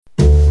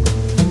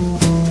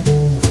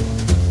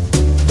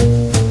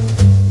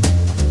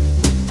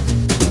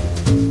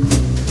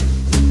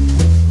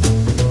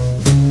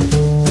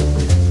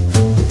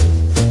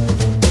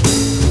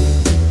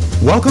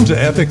Welcome to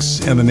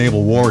Ethics and the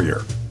Naval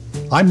Warrior.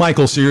 I'm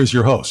Michael Sears,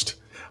 your host.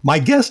 My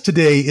guest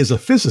today is a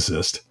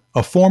physicist,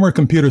 a former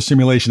computer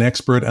simulation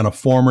expert, and a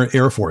former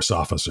Air Force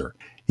officer.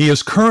 He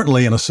is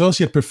currently an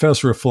associate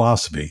professor of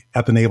philosophy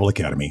at the Naval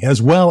Academy,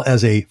 as well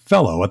as a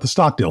fellow at the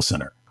Stockdale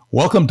Center.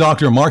 Welcome,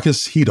 Dr.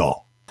 Marcus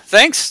Hedahl.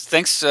 Thanks.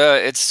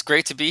 It's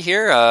great to be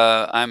here.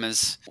 I'm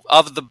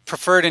of the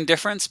preferred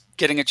indifference.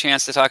 Getting a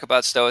chance to talk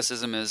about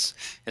Stoicism is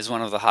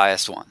one of the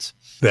highest ones.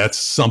 That's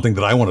something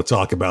that I want to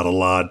talk about a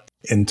lot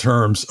in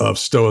terms of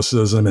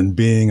Stoicism and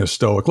being a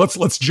Stoic.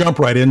 Let's jump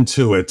right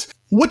into it.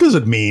 What does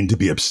it mean to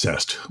be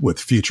obsessed with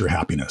future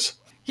happiness?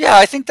 Yeah,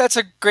 I think that's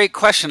a great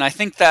question. I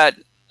think that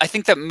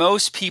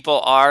most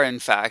people are, in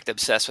fact,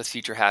 obsessed with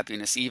future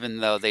happiness, even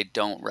though they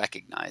don't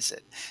recognize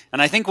it.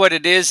 And I think what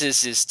it is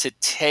to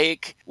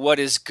take what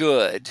is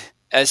good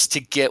as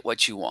to get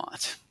what you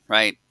want,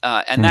 right?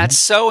 And that's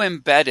so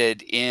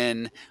embedded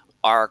in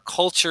our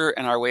culture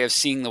and our way of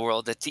seeing the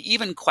world that to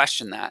even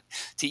question that,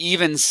 to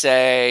even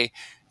say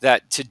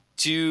that to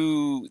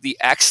do the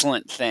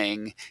excellent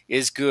thing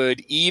is good,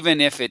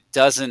 even if it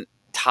doesn't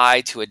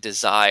tie to a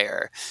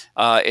desire,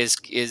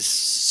 is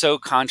so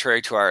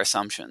contrary to our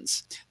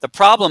assumptions. The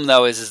problem,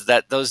 though, is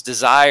that those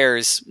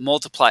desires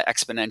multiply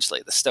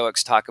exponentially. The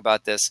Stoics talk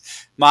about this.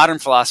 Modern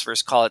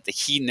philosophers call it the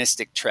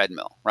hedonistic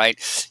treadmill, right?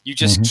 You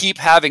just keep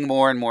having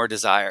more and more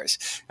desires.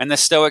 And the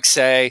Stoics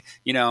say,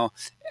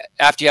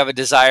 after you have a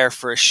desire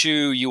for a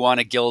shoe, you want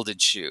a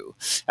gilded shoe.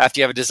 After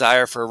you have a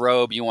desire for a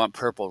robe, you want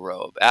purple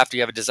robe. After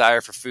you have a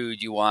desire for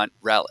food, you want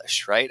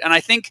relish, right? And I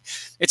think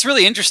it's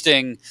really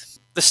interesting.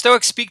 The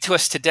Stoics speak to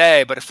us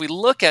today, but if we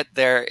look at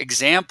their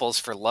examples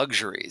for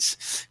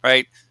luxuries,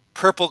 right?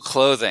 Purple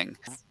clothing,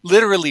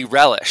 literally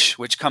relish,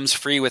 which comes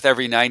free with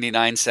every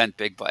 99-cent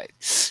Big Bite,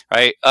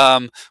 right?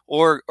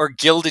 Or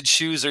gilded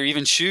shoes, or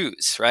even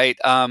shoes, right?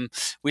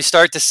 We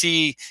start to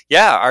see,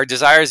 our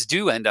desires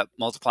do end up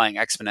multiplying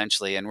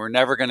exponentially, and we're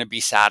never going to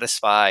be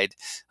satisfied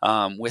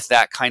with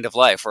that kind of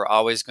life. We're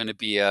always going to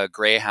be a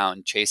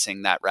greyhound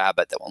chasing that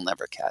rabbit that we'll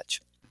never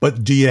catch.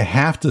 But do you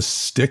have to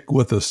stick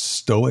with a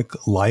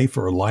Stoic life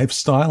or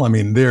lifestyle? I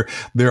mean, there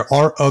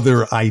are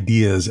other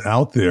ideas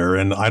out there,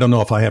 and I don't know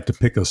if I have to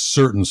pick a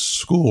certain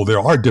school. There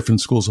are different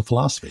schools of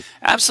philosophy.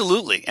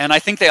 Absolutely. And I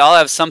think they all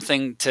have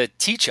something to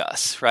teach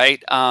us,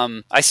 right?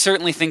 I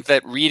certainly think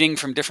that reading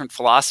from different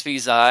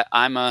philosophies,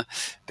 I'm a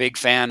big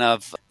fan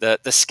of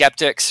the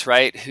skeptics,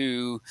 right,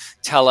 who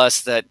tell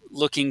us that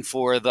looking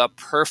for the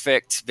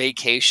perfect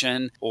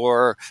vacation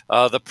or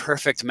the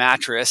perfect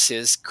mattress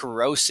is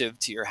corrosive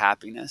to your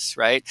happiness,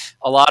 right?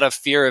 A lot of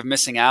fear of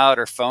missing out,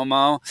 or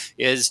FOMO,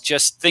 is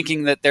just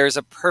thinking that there's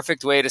a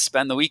perfect way to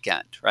spend the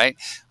weekend, right?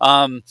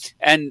 And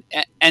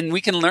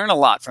we can learn a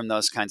lot from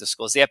those kinds of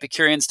schools. The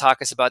Epicureans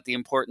talk us about the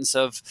importance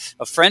of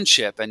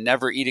friendship and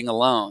never eating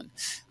alone.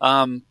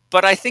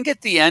 But I think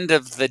at the end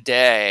of the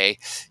day,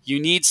 you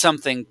need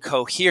something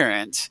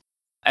coherent.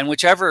 And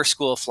whichever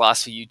school of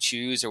philosophy you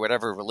choose, or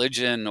whatever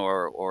religion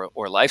or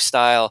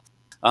lifestyle,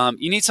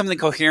 you need something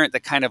coherent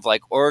that kind of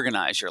like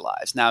organize your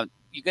lives. Now,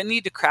 you're going to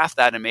need to craft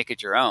that and make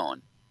it your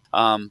own.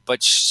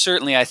 But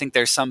certainly, I think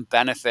there's some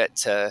benefit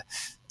to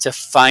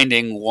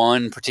finding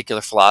one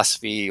particular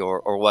philosophy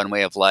or one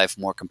way of life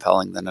more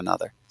compelling than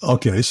another.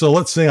 Okay, so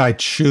let's say I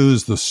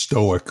choose the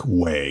Stoic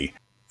way.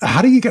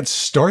 How do you get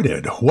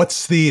started?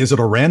 Is it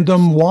a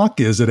random walk?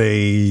 Do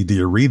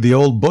you read the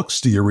old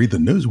books? Do you read the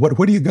news? Where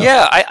do you go?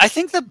 Yeah, I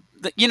think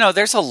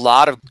there's a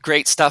lot of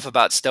great stuff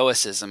about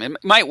Stoicism.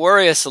 It might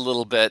worry us a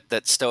little bit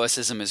that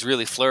Stoicism is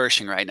really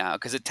flourishing right now,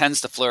 because it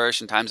tends to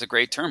flourish in times of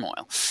great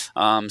turmoil.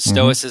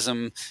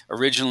 Stoicism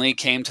originally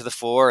came to the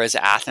fore as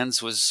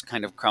Athens was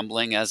kind of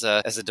crumbling as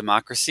a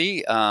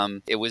democracy.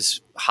 It was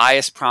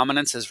highest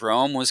prominence as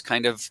Rome was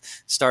kind of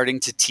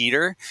starting to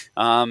teeter,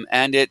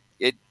 and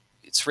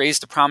it's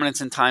raised to prominence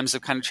in times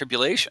of kind of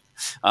tribulation.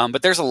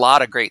 But there's a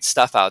lot of great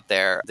stuff out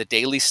there. The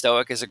Daily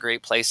Stoic is a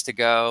great place to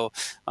go,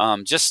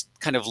 just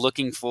kind of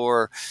looking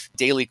for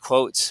daily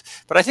quotes.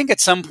 But I think at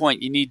some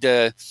point you need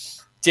to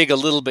dig a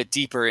little bit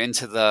deeper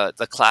into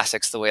the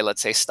classics, the way,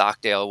 let's say,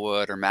 Stockdale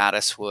would or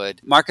Mattis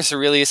would. Marcus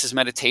Aurelius's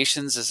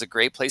Meditations is a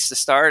great place to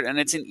start, and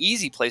it's an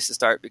easy place to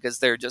start because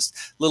they're just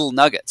little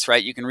nuggets,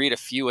 right? You can read a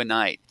few a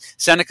night.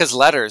 Seneca's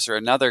Letters are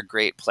another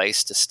great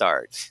place to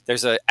start.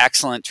 There's an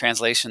excellent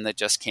translation that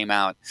just came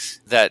out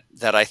that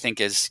I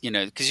think is,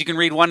 because you can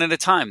read one at a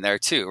time there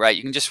too, right?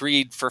 You can just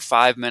read for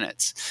 5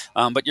 minutes,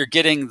 but you're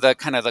getting the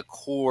kind of the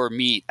core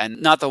meat and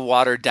not the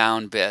watered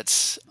down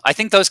bits. I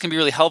think those can be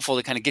really helpful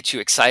to kind of get you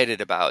excited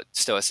about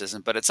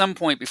Stoicism. But at some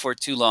point before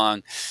too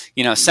long,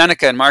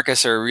 Seneca and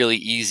Marcus are a really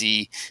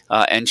easy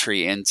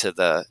entry into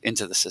the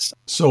system.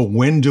 So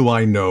when do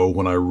I know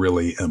when I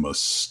really am a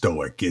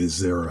Stoic? Is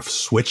there a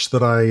switch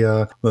that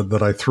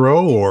I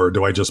throw, or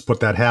do I just put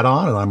that hat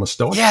on and I'm a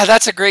Stoic? Yeah,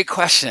 that's a great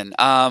question.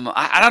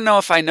 I don't know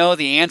if I know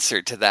the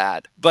answer to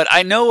that, but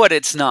I know what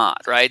it's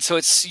not, right? So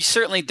you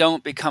certainly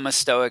don't become a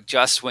Stoic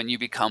just when you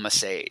become a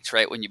sage,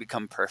 right? When you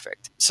become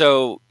perfect.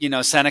 So,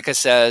 Seneca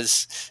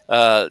says,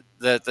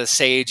 the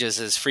sage is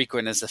as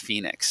frequent as the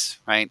phoenix,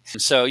 right?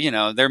 So,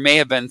 there may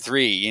have been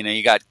three.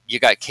 You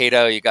got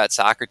Cato, you got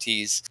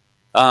Socrates.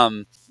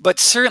 But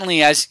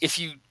certainly, as if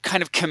you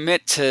kind of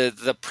commit to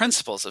the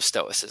principles of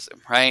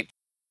Stoicism, right?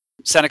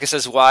 Seneca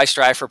says, "Why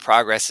strive for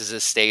progress as a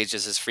sage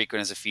is as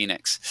frequent as a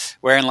phoenix?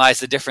 Wherein lies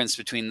the difference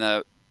between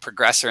the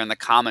progressor and the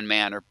common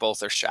man, or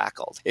both are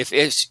shackled. If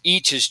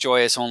each is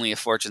joyous only if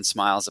fortune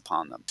smiles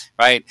upon them,"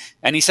 right?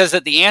 And he says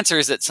that the answer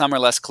is that some are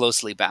less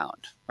closely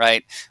bound,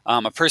 right?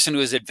 A person who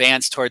is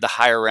advanced toward the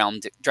higher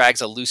realm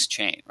drags a loose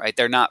chain, right?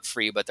 They're not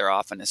free, but they're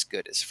often as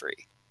good as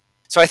free.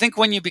 So I think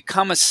when you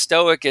become a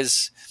Stoic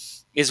is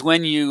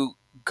when you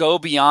go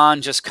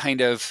beyond just kind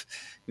of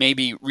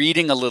maybe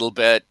reading a little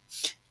bit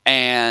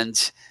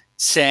and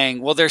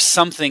saying, well, there's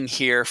something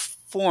here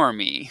for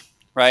me,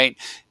 right?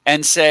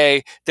 And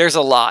say, there's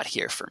a lot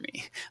here for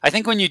me. I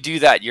think when you do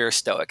that, you're a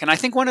Stoic. And I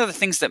think one of the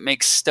things that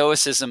makes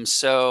Stoicism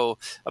so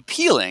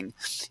appealing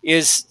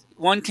is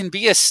one can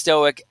be a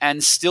Stoic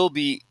and still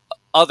be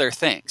other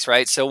things,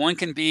 right? So one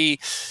can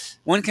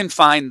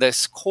find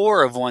this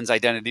core of one's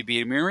identity be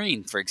a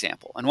Marine, for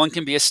example, and one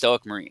can be a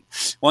Stoic Marine.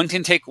 One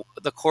can take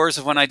the cores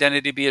of one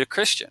identity be a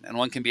Christian, and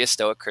one can be a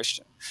Stoic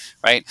Christian,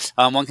 right?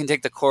 One can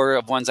take the core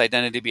of one's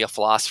identity be a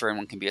philosopher, and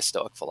one can be a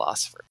Stoic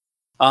philosopher.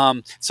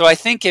 So I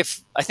think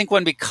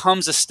one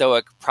becomes a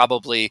Stoic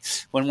probably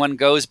when one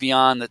goes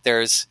beyond that.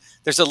 There's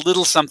a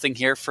little something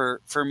here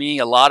for me.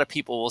 A lot of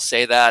people will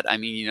say that. I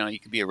mean, you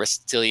could be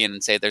Aristotelian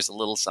and say there's a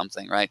little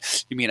something,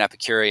 right? You mean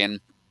Epicurean.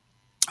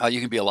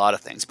 You can be a lot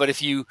of things, but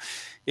if you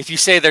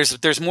say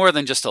there's more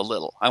than just a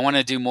little, I want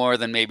to do more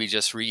than maybe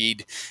just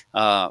read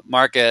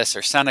Marcus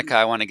or Seneca.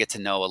 I want to get to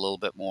know a little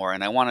bit more,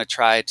 and I want to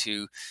try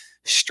to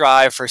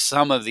strive for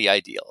some of the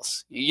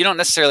ideals. You don't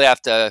necessarily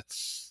have to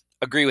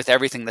agree with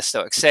everything the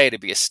Stoics say to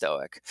be a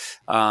Stoic,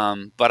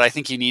 but I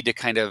think you need to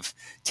kind of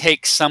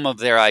take some of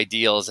their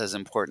ideals as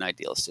important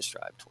ideals to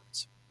strive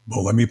towards.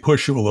 Well, let me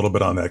push you a little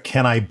bit on that.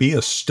 Can I be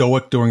a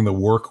Stoic during the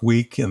work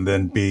week and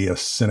then be a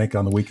cynic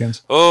on the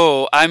weekends?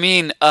 Oh, I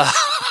mean,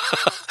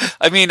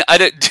 I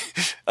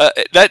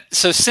don't.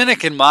 So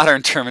cynic in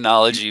modern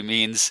terminology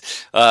means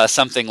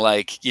something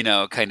like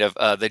kind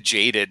of the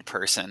jaded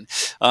person.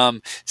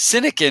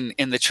 Cynic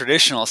in the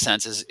traditional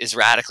sense is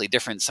radically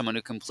different. Someone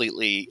who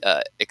completely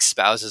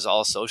espouses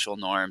all social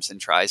norms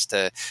and tries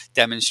to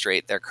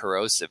demonstrate their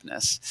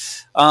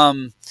corrosiveness.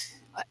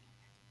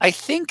 I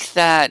think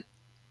that.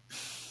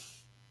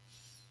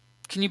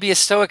 Can you be a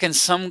Stoic in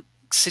some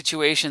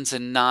situations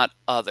and not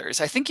others?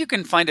 I think you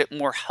can find it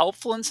more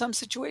helpful in some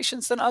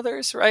situations than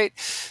others, right?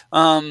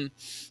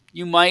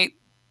 You might,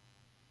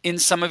 in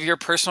some of your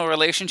personal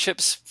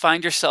relationships,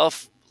 find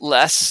yourself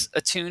less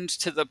attuned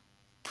to the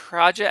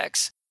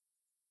projects.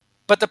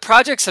 But the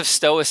projects of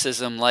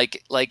Stoicism,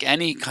 like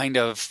any kind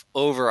of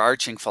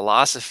overarching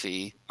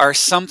philosophy, are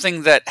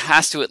something that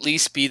has to at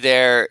least be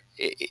there,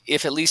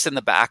 if at least in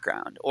the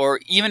background,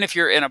 or even if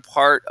you're in a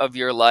part of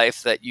your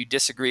life that you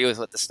disagree with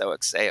what the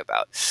Stoics say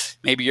about.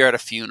 Maybe you're at a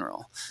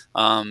funeral.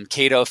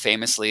 Cato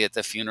famously at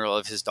the funeral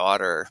of his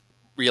daughter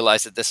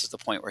realized that this was the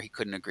point where he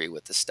couldn't agree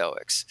with the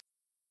Stoics.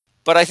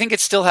 But I think it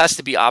still has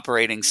to be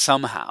operating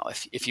somehow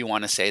if you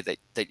want to say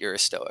that you're a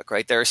Stoic,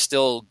 right? There are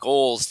still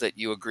goals that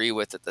you agree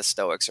with that the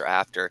Stoics are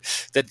after,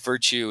 that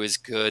virtue is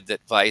good,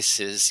 that vice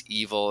is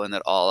evil, and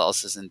that all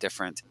else is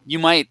indifferent. You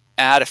might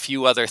add a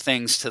few other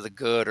things to the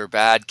good or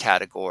bad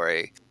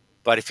category,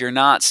 but if you're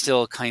not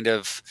still kind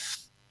of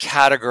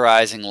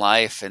categorizing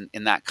life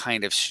in that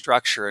kind of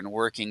structure and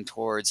working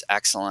towards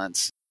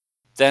excellence,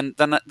 then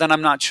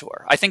I'm not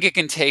sure. I think it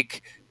can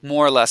take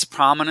more or less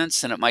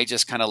prominence, and it might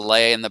just kind of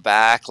lay in the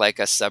back like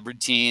a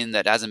subroutine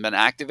that hasn't been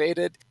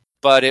activated.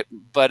 But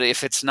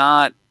if it's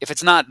not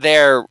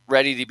there,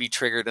 ready to be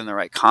triggered in the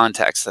right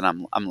context, then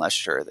I'm less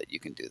sure that you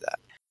can do that.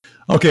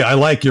 Okay, I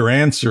like your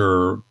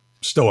answer.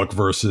 Stoic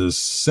versus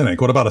cynic.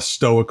 What about a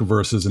Stoic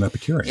versus an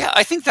Epicurean? Yeah,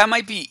 I think that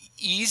might be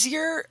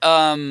easier.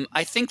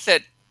 I think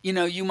that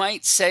you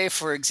might say,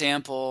 for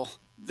example,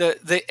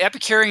 the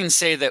Epicureans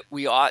say that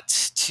we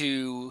ought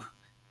to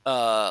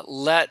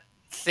let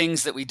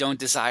things that we don't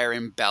desire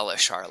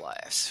embellish our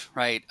lives,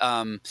 right?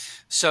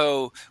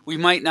 So we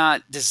might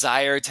not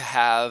desire to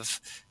have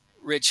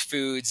rich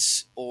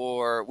foods,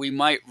 or we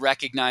might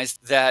recognize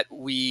that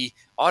we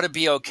ought to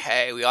be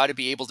okay. We ought to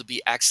be able to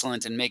be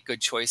excellent and make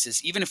good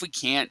choices, even if we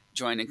can't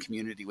join in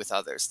community with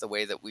others the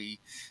way that we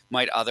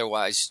might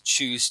otherwise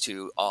choose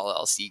to, all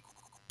else equal.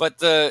 But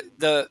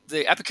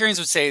the Epicureans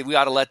would say we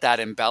ought to let that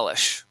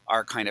embellish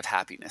our kind of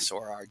happiness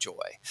or our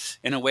joy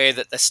in a way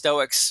that the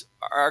Stoics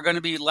are going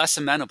to be less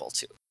amenable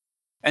to.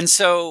 And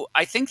so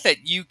I think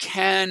that you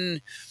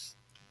can,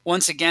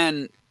 once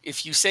again,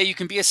 if you say you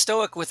can be a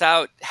Stoic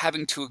without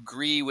having to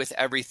agree with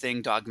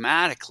everything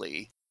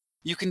dogmatically,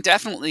 you can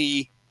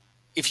definitely,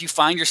 if you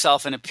find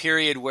yourself in a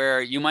period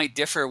where you might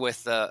differ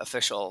with the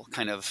official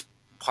kind of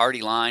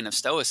party line of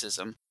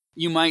Stoicism,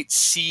 you might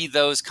see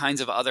those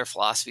kinds of other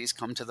philosophies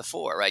come to the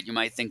fore, right? You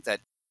might think that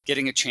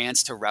getting a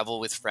chance to revel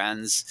with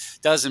friends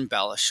does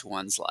embellish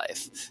one's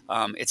life.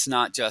 It's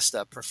not just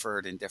a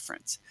preferred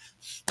indifference.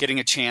 Getting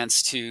a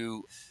chance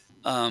to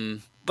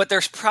But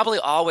there's probably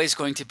always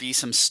going to be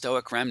some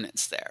Stoic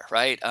remnants there,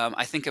 right?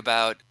 I think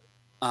about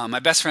my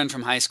best friend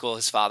from high school.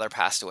 His father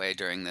passed away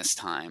during this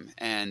time.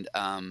 And,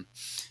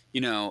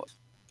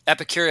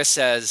 Epicurus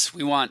says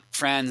we want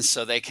friends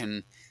so they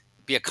can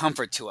be a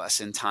comfort to us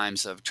in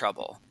times of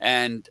trouble.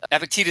 And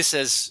Epictetus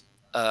says,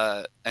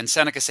 and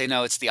Seneca say,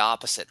 no, it's the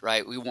opposite,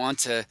 right? We want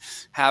to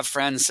have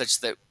friends such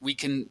that we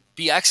can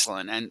be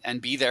excellent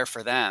and be there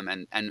for them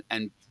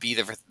and be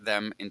there for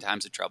them in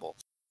times of trouble.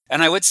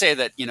 And I would say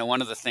that,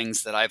 one of the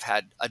things that I've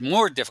had a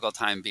more difficult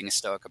time being a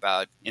Stoic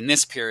about in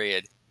this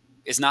period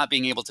is not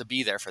being able to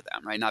be there for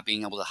them, right? Not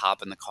being able to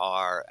hop in the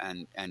car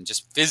and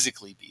just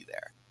physically be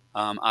there.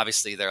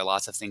 Obviously, there are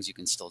lots of things you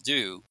can still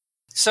do.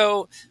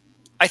 So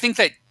I think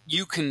that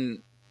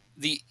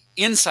the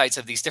insights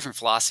of these different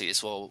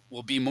philosophies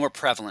will be more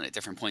prevalent at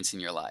different points in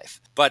your life.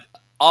 But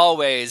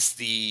always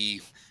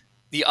the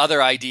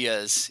other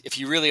ideas, if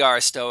you really are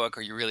a Stoic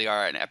or you really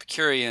are an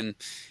Epicurean,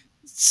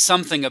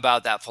 something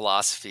about that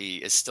philosophy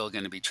is still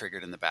going to be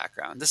triggered in the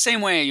background. The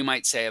same way you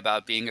might say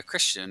about being a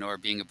Christian or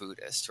being a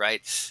Buddhist,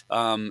 right?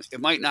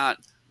 It might not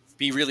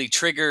be really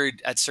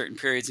triggered at certain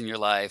periods in your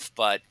life,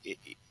 but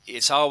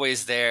it's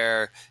always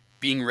there,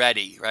 being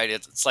ready, right?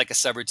 It's like a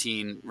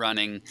subroutine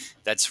running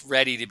that's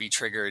ready to be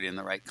triggered in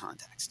the right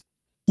context.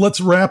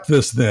 Let's wrap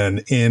this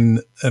then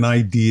in an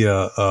idea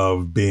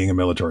of being a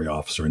military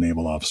officer, a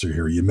naval officer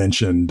here. You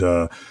mentioned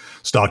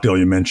Stockdale,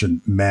 you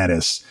mentioned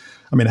Mattis.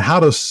 I mean, how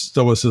does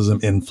Stoicism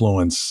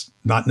influence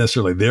not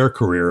necessarily their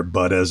career,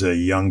 but as a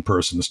young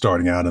person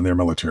starting out in their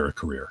military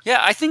career? Yeah,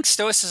 I think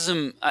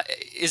Stoicism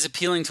is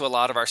appealing to a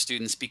lot of our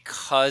students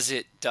because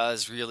it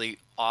does really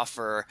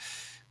offer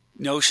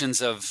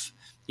notions of,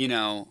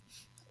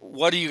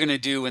 what are you going to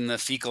do when the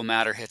fecal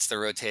matter hits the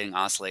rotating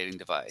oscillating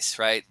device,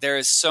 right? There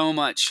is so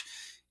much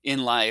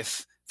in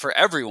life for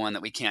everyone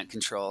that we can't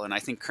control. And I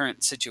think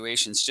current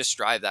situations just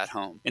drive that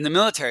home. In the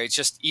military, it's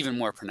just even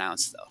more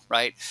pronounced though,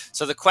 right?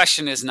 So the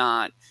question is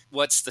not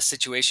what's the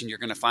situation you're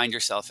going to find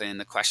yourself in.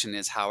 The question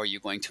is, how are you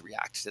going to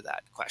react to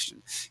that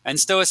question? And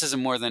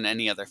Stoicism, more than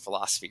any other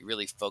philosophy,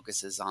 really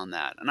focuses on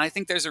that. And I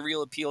think there's a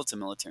real appeal to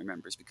military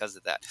members because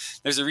of that.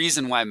 There's a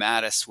reason why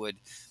Mattis would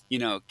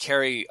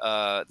carry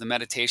the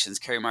Meditations,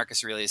 carry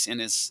Marcus Aurelius in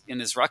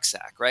his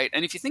rucksack, right?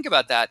 And if you think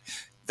about that,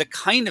 the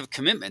kind of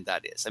commitment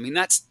that is, I mean,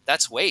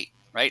 that's weight,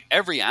 right?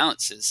 Every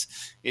ounce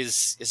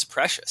is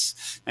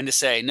precious. And to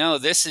say, no,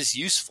 this is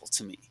useful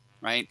to me,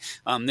 right?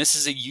 This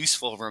is a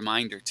useful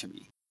reminder to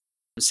me.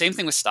 Same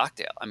thing with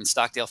Stockdale. I mean,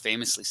 Stockdale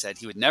famously said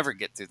he would never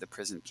get through the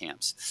prison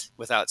camps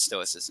without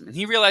Stoicism. And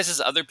he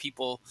realizes other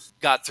people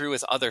got through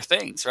with other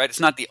things, right? It's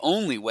not the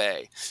only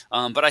way.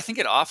 But I think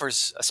it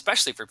offers,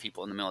 especially for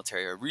people in the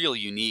military, a real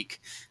unique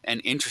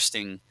and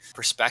interesting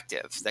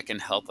perspective that can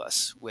help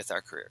us with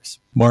our careers.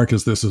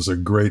 Marcus, this is a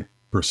great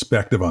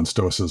perspective on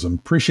Stoicism.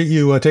 Appreciate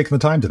you taking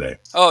the time today.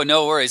 Oh,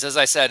 no worries. As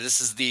I said, this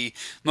is the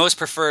most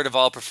preferred of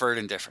all preferred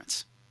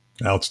indifference.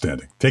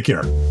 Outstanding. Take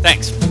care.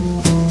 Thanks.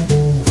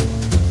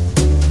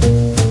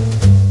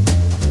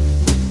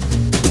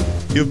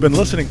 You've been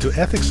listening to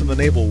Ethics in the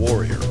Naval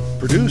Warrior,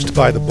 produced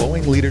by the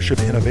Boeing Leadership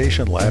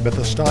Innovation Lab at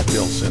the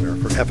Stockdale Center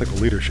for Ethical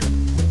Leadership.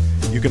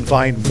 You can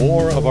find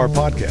more of our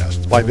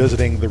podcasts by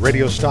visiting the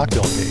Radio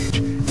Stockdale page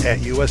at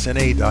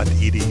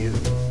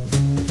usna.edu.